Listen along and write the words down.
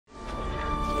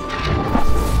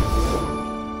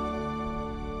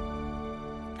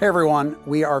Hey everyone,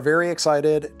 we are very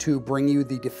excited to bring you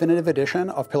the definitive edition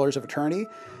of Pillars of Eternity.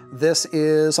 This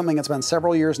is something that's been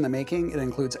several years in the making. It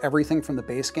includes everything from the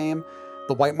base game,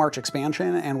 the White March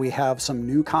expansion, and we have some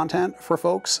new content for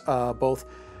folks, both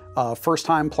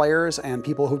first-time players and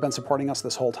people who've been supporting us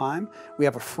this whole time. We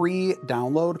have a free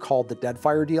download called the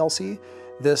Deadfire DLC.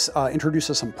 This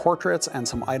introduces some portraits and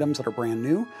some items that are brand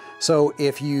new. So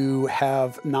if you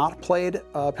have not played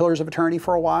Pillars of Eternity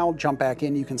for a while, jump back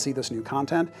in, you can see this new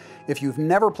content. If you've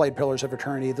never played Pillars of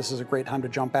Eternity, this is a great time to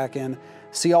jump back in,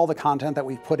 see all the content that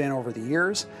we've put in over the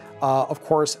years. Of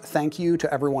course, thank you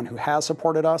to everyone who has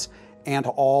supported us and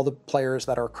to all the players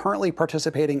that are currently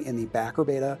participating in the backer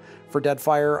beta for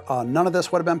Deadfire. None of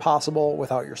this would have been possible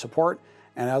without your support.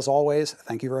 And as always,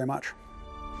 thank you very much.